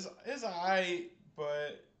Recoil is alright,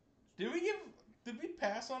 but did we give did we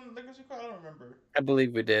pass on Licorice Recoil? I don't remember. I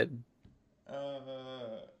believe we did.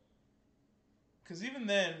 Because even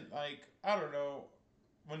then, like I don't know,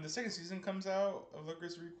 when the second season comes out of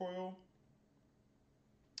Licorice Recoil,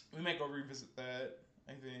 we might go revisit that.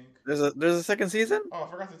 I think. There's a second season? Oh,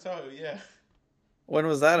 I forgot to tell you. Yeah. When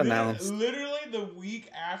was that Literally, announced? literally the week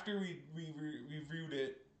after we reviewed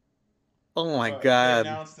it, Oh my they god.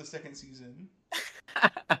 announced the second season.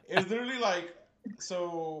 It was literally like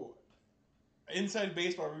so. Inside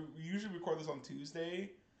Baseball, we usually record this on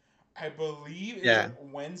Tuesday. I believe it was Yeah.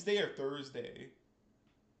 like Wednesday or Thursday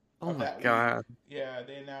Oh of my that week. god. Yeah,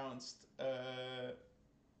 they announced a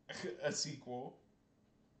sequel.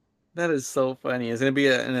 That is so funny. It's gonna be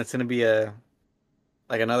a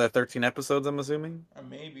like another 13 episodes, I'm assuming. Or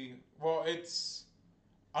maybe. Well, it's.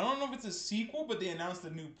 I don't know if it's a sequel, but they announced a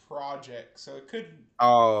new project, so it could.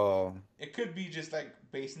 Oh, It could be just like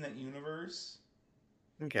based in that universe,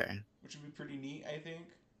 okay. which would be pretty neat. I think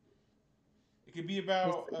it could be We'll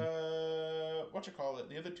about see. what you call it,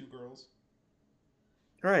 the other two girls.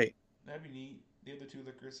 Right. That'd be neat. The other two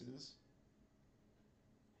licorices.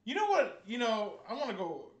 You know what? I want to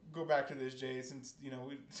go back to this, Jay, since we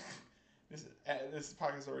this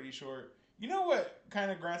podcast is already short. You know what kind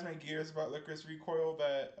of grinds my gears about Licorice Recoil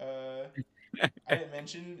that I didn't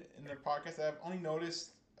mention in the podcast that I've only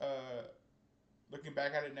noticed looking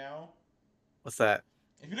back at it now. What's that?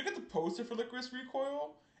 If you look at the poster for Licorice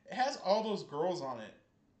Recoil, it has all those girls on it.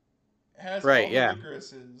 It has Right, all the yeah.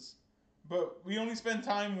 licorices, but we only spend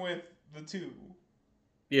time with the two.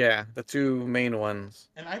 Yeah, the two main ones.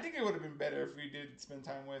 And I think it would have been better if we did spend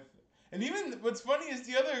time with. And even what's funny is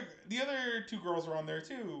the other two girls were on there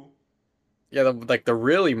too. Yeah, like the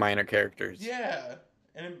really minor characters. Yeah,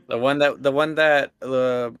 and The one that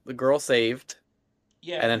the girl saved,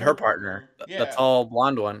 yeah, and and then her her partner, partner. the Yeah, tall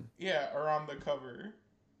blonde one. yeah, are on the cover,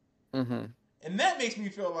 Mm-hmm. and that makes me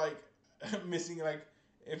feel like missing. Like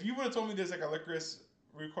if you would have told me there's like a Licorice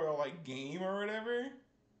Recoil like game or whatever,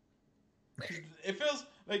 because it feels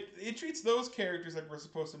like it treats those characters like we're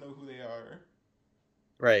supposed to know who they are.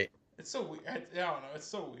 Right. It's so weird. I don't know. It's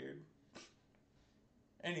so weird.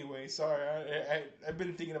 Anyway, sorry. I've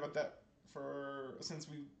been thinking about that for since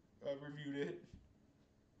we reviewed it,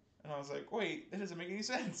 and I was like, wait, that doesn't make any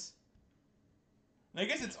sense. And I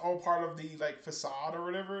guess it's all part of the like facade or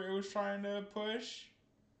whatever it was trying to push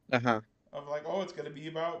Uh-huh. of like, oh, it's gonna be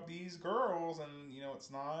about these girls, and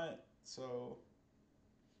it's not. So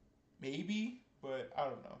maybe, but I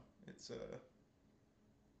don't know. It's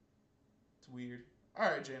weird. All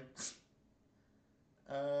right, Jim.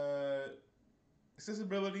 Uh,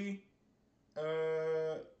 accessibility.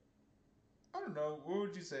 Uh, I don't know. What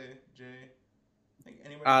would you say, Jay? I think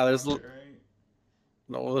anybody can There's watch it, right?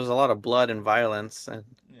 no, there's a lot of blood and violence, and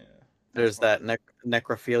Yeah, that's there's fine. that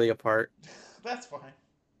necrophilia part. That's fine.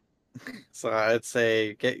 So I'd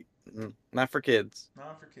say not for kids.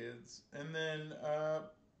 Not for kids. And then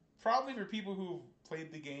probably for people who've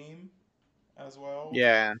played the game as well.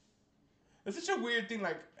 Yeah. It's such a weird thing.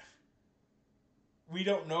 Like we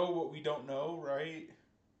don't know what we don't know, right?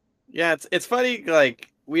 Yeah, it's funny, like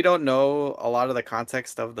we don't know a lot of the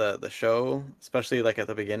context of the show, especially like at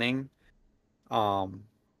the beginning. Um,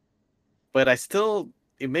 but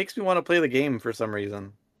it makes me want to play the game for some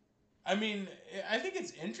reason. I mean, I think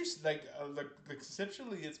it's interesting. Like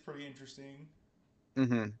conceptually, it's pretty interesting.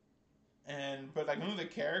 Mm-hmm. But like none of the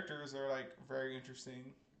characters are like very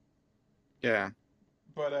interesting. Yeah.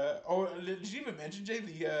 But did you even mention, Jay,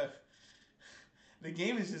 the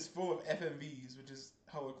game is just full of FMVs, which is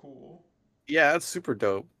hella cool. Yeah, that's super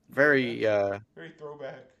dope. Yeah, Very very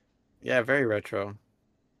throwback. yeah, very retro.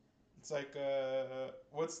 It's like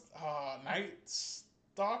what's Night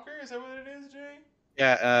Stalker? Is that what it is, Jay?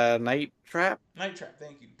 Yeah, Night Trap. Night Trap.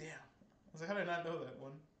 Thank you. Damn. I was like, how did I not know that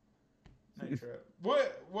one? Night Trap.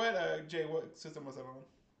 What Jay? What system was that on?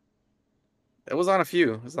 It was on a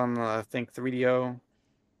few. It was on I think 3DO.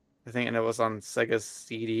 I think, and it was on Sega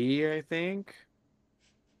CD, I think.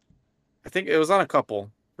 I think it was on a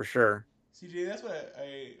couple for sure. CJ, that's what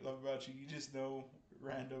I love about you. You just know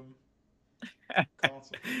random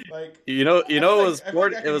console. Like I feel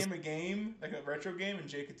like I It can was name a game, like a retro game, and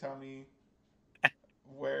Jay could tell me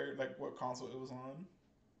where, like, what console it was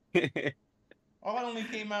on. All that only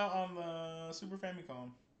came out on the Super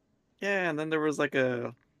Famicom. Yeah, and then there was like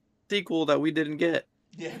a sequel that we didn't get.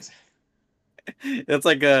 Yeah, exactly. It's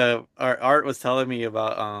like our Art was telling me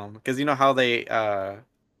about because you know how they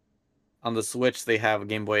on the Switch they have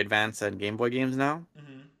Game Boy Advance and Game Boy games now,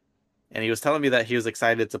 Mm-hmm. and he was telling me that he was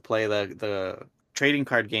excited to play the trading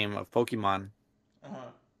card game of Pokemon. Uh huh.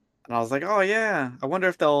 And I was like, oh yeah, I wonder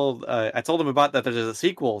if they'll. I told him about that. There's a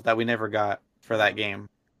sequel that we never got for that Uh, game.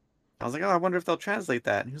 I was like, oh, I wonder if they'll translate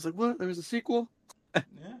that. And he was like, what? There's a sequel?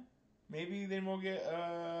 yeah. Maybe then we'll get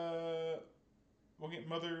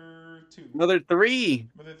Mother 2. Another three.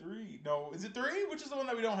 Mother 3. No, is it 3? Which is the one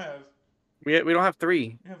that we don't have? We don't have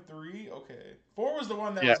three. We have 3? Okay. 4 was the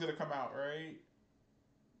one that Yeah, was going to come out, right?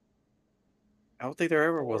 I don't think there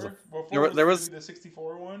ever was a. 4? Well, There, 4 was there going to be was the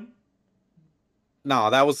 64 one. no.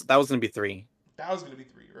 That was gonna be three. That was going to be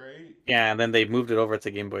 3, right? Yeah, and then they moved it over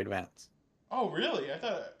to Game Boy Advance. Oh, really? I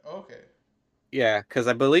thought. Okay. Yeah, because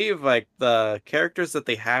I believe like the characters that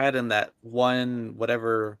they had in that one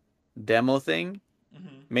whatever demo thing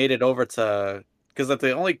Hmm. made it over to because like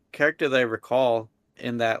the only character that I recall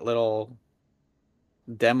in that little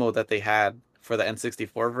demo that they had for the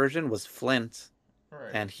N64 version was Flint,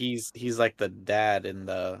 Right. and he's like the dad in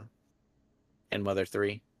Mother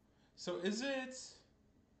 3. So is it.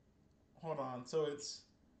 Hold on. So it's.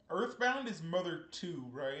 Earthbound is Mother 2,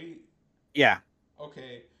 right? Yeah,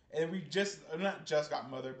 Okay. And we just. Not just got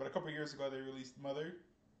Mother, but a couple years ago they released Mother.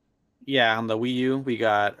 yeah, on the Wii U we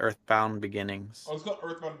got Earthbound Beginnings. Oh, it's called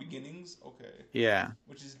Earthbound Beginnings? Okay. Yeah,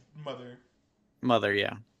 Which is Mother. Mother,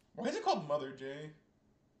 yeah. Why is it called Mother, Jay?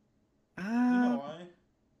 Do you know Uh, why?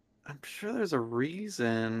 I'm sure there's a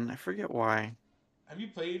reason. I forget why. Have you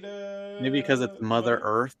played Maybe because it's Mother Mother?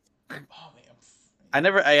 Earth. Oh man, I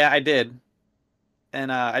never. I did,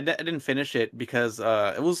 and I didn't finish it because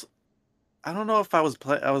it was. I don't know if I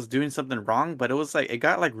was doing something wrong, but it was like it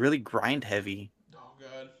got like really grind heavy, oh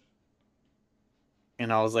god.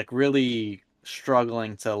 and I was like really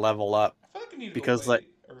struggling to level up I feel like I need to go because like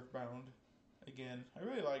play Earthbound again. I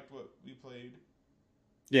really liked what we played.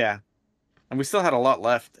 yeah, and we still had a lot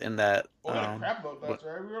left in that. Oh, we had a crap load But left,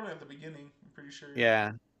 right? We were only at the beginning. I'm pretty sure.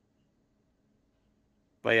 yeah,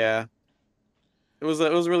 but yeah, it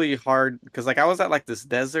was really hard because like I was at like this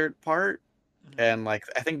desert part. Hmm. And like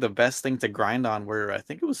I think the best thing to grind on were I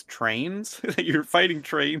think it was trains. You're fighting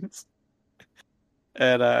trains.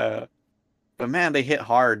 And but man, they hit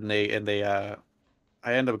hard and they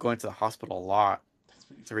I ended up going to the hospital a lot That's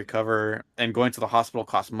pretty to funny. recover and going to the hospital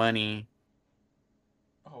cost money.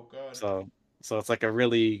 Oh god. So it's like a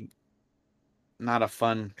really not a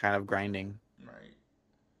fun kind of grinding. Right.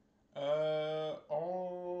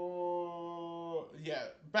 Oh yeah.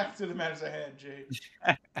 Back to the matters at hand, Jay.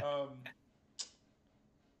 Um.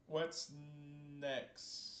 What's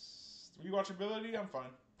next? Rewatchability? I'm fine.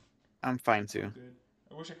 I'm fine I'm too. good.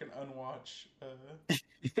 I wish I could unwatch.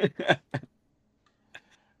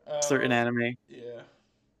 Certain anime. Yeah.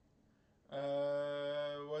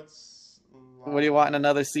 What's What do you want in last?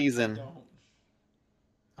 another I season? don't.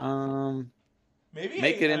 Um, Maybe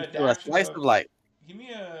make it an into a adaptation slice of. of life. Give me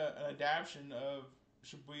an adaptation of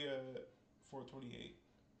Shibuya 428.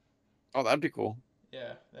 Oh, that'd be cool.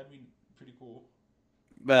 Yeah, that'd be pretty cool.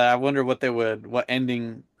 But I wonder what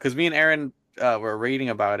ending, because me and Aaron were reading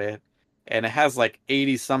about it, and it has like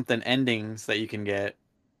 80 something endings that you can get.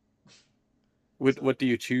 So, What do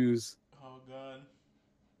you choose? oh god,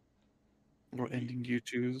 What it'd be ending do you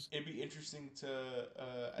choose? it'd be interesting to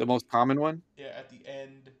The at the most common one? yeah at the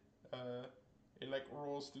end uh it like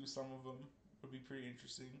rolls through some of them would be pretty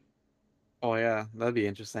interesting. Oh yeah, that'd be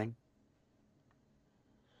interesting.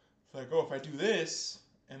 It's like, oh, if I do this,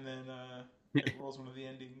 and then it rolls one of the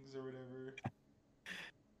endings or whatever.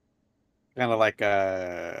 Kind of like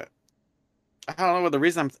I don't know what the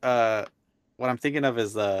reason what I'm thinking of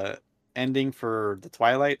is the ending for the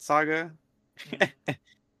Twilight Saga. Mm,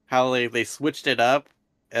 How they switched it up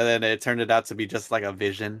and then it turned it out to be just like a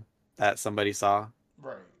vision that somebody saw.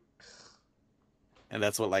 right, And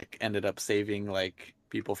that's what like ended up saving like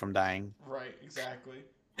people from dying. right, exactly.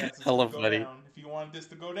 That's what's gonna Hella go funny. down. If you wanted this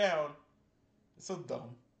to go down, it's so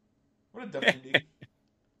dumb. What a dumb ending.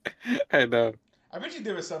 I know. I bet you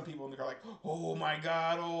there were some people in the car like, oh my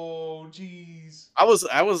god, oh jeez. I was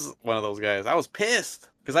one of those guys. I was pissed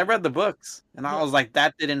because I Yeah. read the books and I No, was like,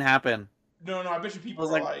 that didn't happen. no, no. I bet you I people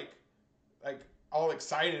was were like, like all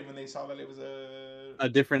excited when they saw that it was a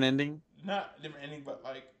different ending. not a different ending, but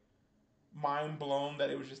like mind blown that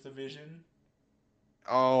it was just a vision.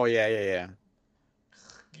 Oh yeah, yeah, yeah.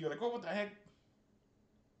 You're like, oh, what the heck?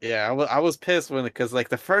 Yeah, I was pissed when because like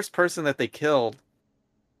the first person that they killed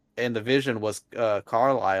in the vision was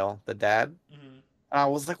Carlisle, the dad. Mm-hmm. I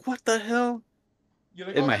was like, what the hell? You're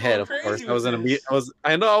like, In oh, my they're head, going of course. crazy I with was in a meet. this.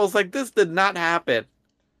 I know. I was like, this did not happen.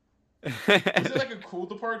 Was it like a cool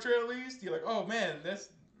departure at least? You're like, oh man, that's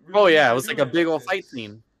Oh really neat. yeah, it They're was like doing a it big like old fight this.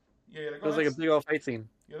 scene. Yeah, you're like, It oh, was like a that's big old fight scene.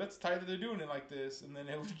 yeah, that's tight that they're doing it like this. And then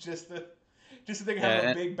it was just so they can have a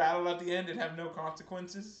Yeah, big battle at the end and have no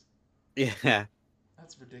consequences. yeah.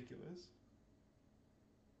 That's ridiculous.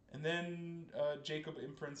 And then Jacob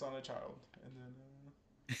imprints on a child, and then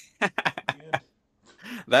the end.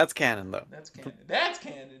 That's canon, though. That's canon. That's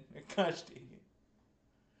canon. Gosh dang it.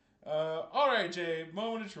 All right, Jay.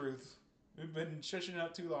 Moment of truth. We've been shushing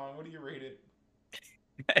out too long. What do you rate it?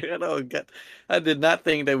 I don't know. I did not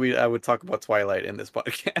think that I would talk about Twilight in this There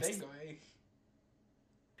podcast. you go. Hey.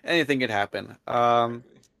 Anything could happen.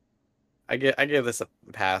 Exactly. I give this a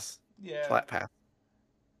pass, Yeah. flat pass.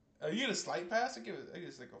 You get a slight pass? I give it. I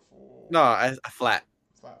guess like a full. No, a flat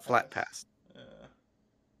Pass. pass.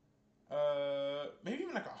 Maybe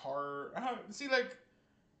even like a hard. See, like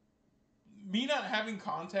me not having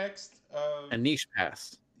context of A niche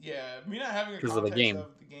pass me not having a because of the context game.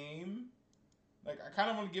 of the game. Like I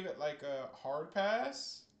kind of want to give it like a hard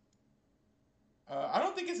pass. I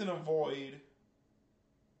don't think it's an avoid.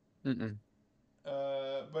 Mm-mm.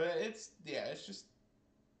 But it's just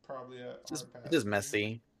probably a hard pass. It's just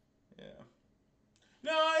messy. Yeah.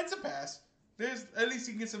 No, it's a pass. There's at least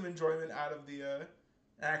you can get some enjoyment out of the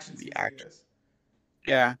action scenes, I guess.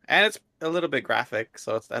 Yeah, and it's a little bit graphic,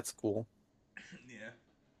 so that's cool. Yeah.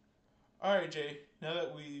 All right, Jay. Now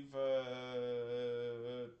that we've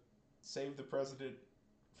saved the president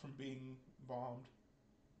from being bombed.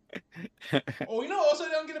 Oh, also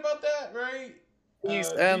don't get about that, right?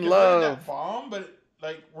 Peace We and diverted love. that bomb, but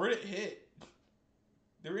like where'd it hit?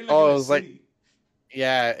 They were in Oh, in it a was city.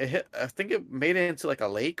 Yeah, it hit. I think it made it into like a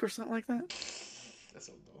lake or something like that. That's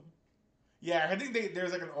so dumb. Yeah, I think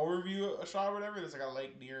there's like an overview, a shot or whatever. There's like a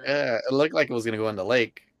lake near. Yeah, it looked like it was gonna go in the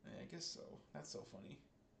lake. Yeah, I guess so. That's so funny.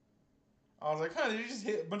 I was like, huh, did you just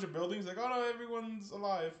hit a bunch of buildings? Like, oh no, everyone's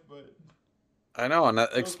alive, but. I know, and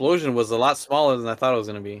that explosion was a lot smaller than I thought it was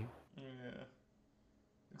gonna be. Yeah.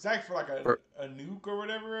 Exactly for like a nuke or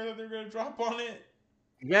whatever that they're gonna drop on it.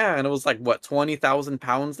 Yeah, and it was like what 20,000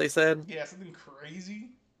 pounds they said. Yeah, something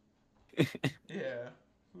crazy. Yeah,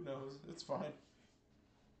 who knows? It's fine.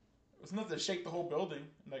 It's enough to shake the whole building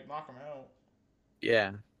and like knock them out.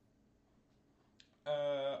 Yeah.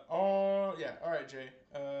 Oh yeah. All right, Jay.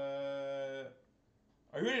 Are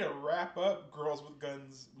you ready to wrap up Girls with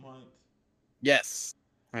Guns month? Yes.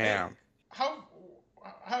 Yeah. Hey,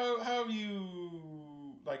 how have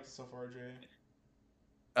you liked it so far, Jay?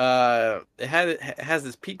 It has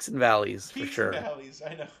its peaks and valleys Peaks for sure. and valleys.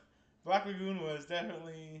 I know. Black Lagoon was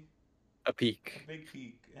definitely a peak. A big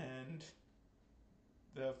peak, and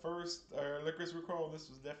the first Licorice Recall, this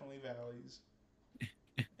was definitely valleys.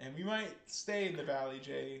 And we might stay in the valley,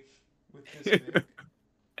 Jay, with this pick.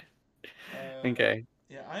 Okay.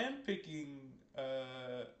 Yeah, I am picking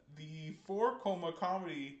the 4-Coma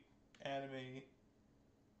comedy anime,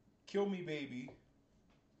 Kill Me Baby.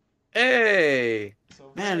 Hey!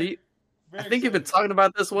 So man, I think you've been talking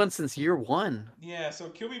about this one since year one. Yeah, so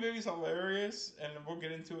Kill Me Baby is hilarious, and we'll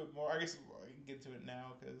get into it more. I guess I can get into it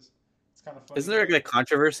now because it's kind of funny. Isn't there like a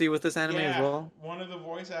controversy with this anime as well? One of the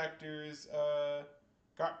voice actors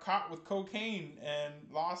got caught with cocaine and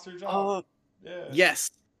lost her job. Oh, yeah.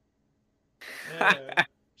 Yes. Yeah.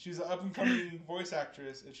 She's an up-and-coming voice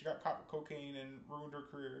actress, and she got caught with cocaine and ruined her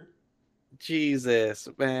career. Jesus,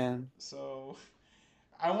 man. So,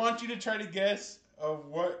 I want you to try to guess of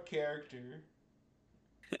what character.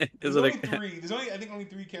 There's only three. There's only, I think, only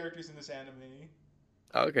 3 characters in this anime.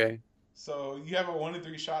 Okay. So you have a 1 in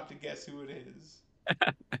 3 shot to guess who it is.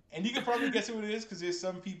 And you can probably guess who it is because there's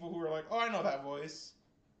some people who are like, oh, I know that voice.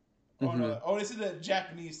 Oh, no. Oh, this is the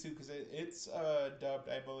Japanese too because it's dubbed,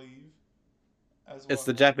 I believe. As well. It's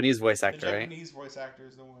the Japanese voice actor, right? The Japanese voice actor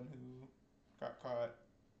is the one who got caught.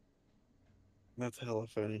 That's hella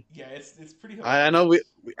funny. Yeah, it's pretty hilarious.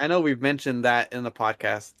 I know we've mentioned that in the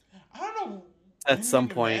podcast. I don't know. At some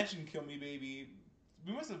point. Mentioned Kill Me Baby.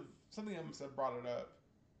 We must have something must have brought it up.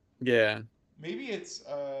 Yeah. Maybe it's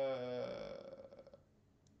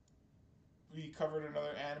we covered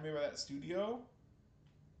another anime by that studio,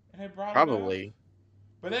 and I brought probably. It up.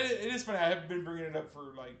 But it is funny. I have been bringing it up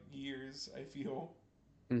for like years. I feel.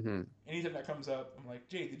 Mm-hmm. Anytime that comes up, I'm like,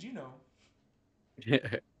 Jay, did you know?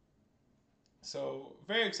 Yeah. So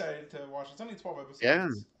very excited to watch. It's only 12 episodes, yeah.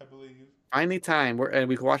 I believe. Finally time. And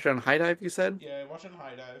we can watch it on High Dive, you said? Yeah, watch it on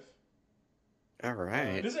High Dive. All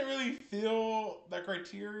right. It doesn't really feel that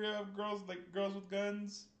criteria of girls with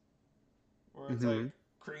guns, where it's like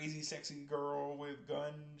crazy sexy girl with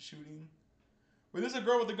gun shooting. But there's a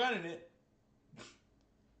girl with a gun in it.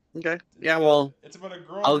 Okay. Yeah, well, it's about a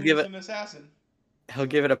girl who's an assassin. He'll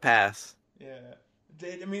give it a pass. Yeah.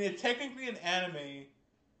 I mean, it's technically an anime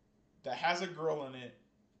that has a girl in it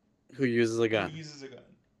who uses a gun.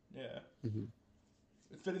 Yeah. Mm-hmm.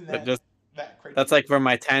 Fitting that criteria. That's like for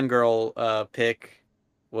my tan girl pick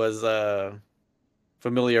was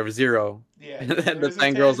familiar of Zero. Yeah, And then the there's a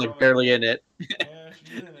Fangirl's Tangirl like in barely there. in it. Yeah,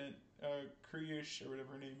 she's in it. Kriyish or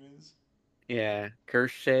whatever her name is. Yeah,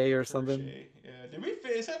 Kershay or something. Crochet. Yeah. Did we?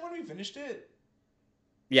 Is that when we finished it?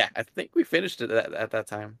 Yeah, I think we finished it at that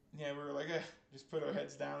time. Yeah, we were like, just put our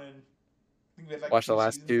heads down and I think we had like Watched the two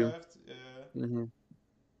last seasons two. left. Hmm.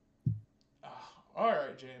 All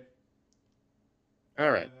right, Jay.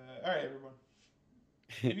 All right. All right, everyone.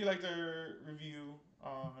 If you liked our review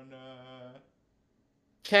on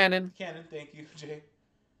Canon. Canon, thank you, Jay.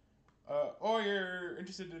 Or you're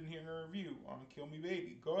interested in hearing a review on Kill Me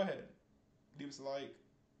Baby, go ahead. Leave us a like.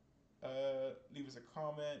 Leave us a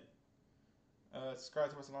comment.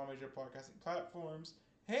 Subscribe to us on all major podcasting platforms.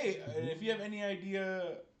 Hey, if you have any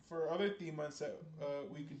idea for other theme months that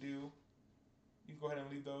we could do, you can go ahead and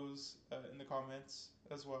leave those in the comments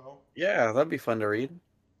as well. Yeah, that'd be fun to read.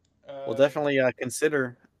 We'll definitely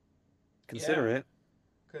consider it.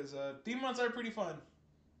 Because theme months are pretty fun.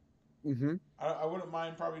 Mm-hmm. I wouldn't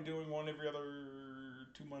mind probably doing one every other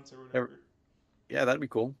 2 months or whatever. Yeah, that'd be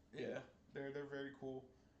cool. Yeah, they're very cool.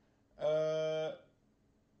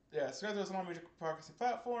 Yeah, subscribe to us on all major podcasting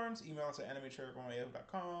platforms. Email us at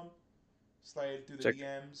animetrailerbomb@yahoo.com. Slide through the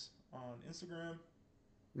DMs on Instagram.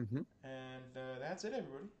 Mm-hmm. And that's it,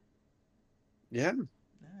 everybody. Yeah.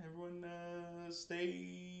 Everyone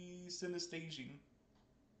stay synestaging.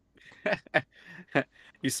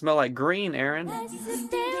 You smell like green, Aaron. Have you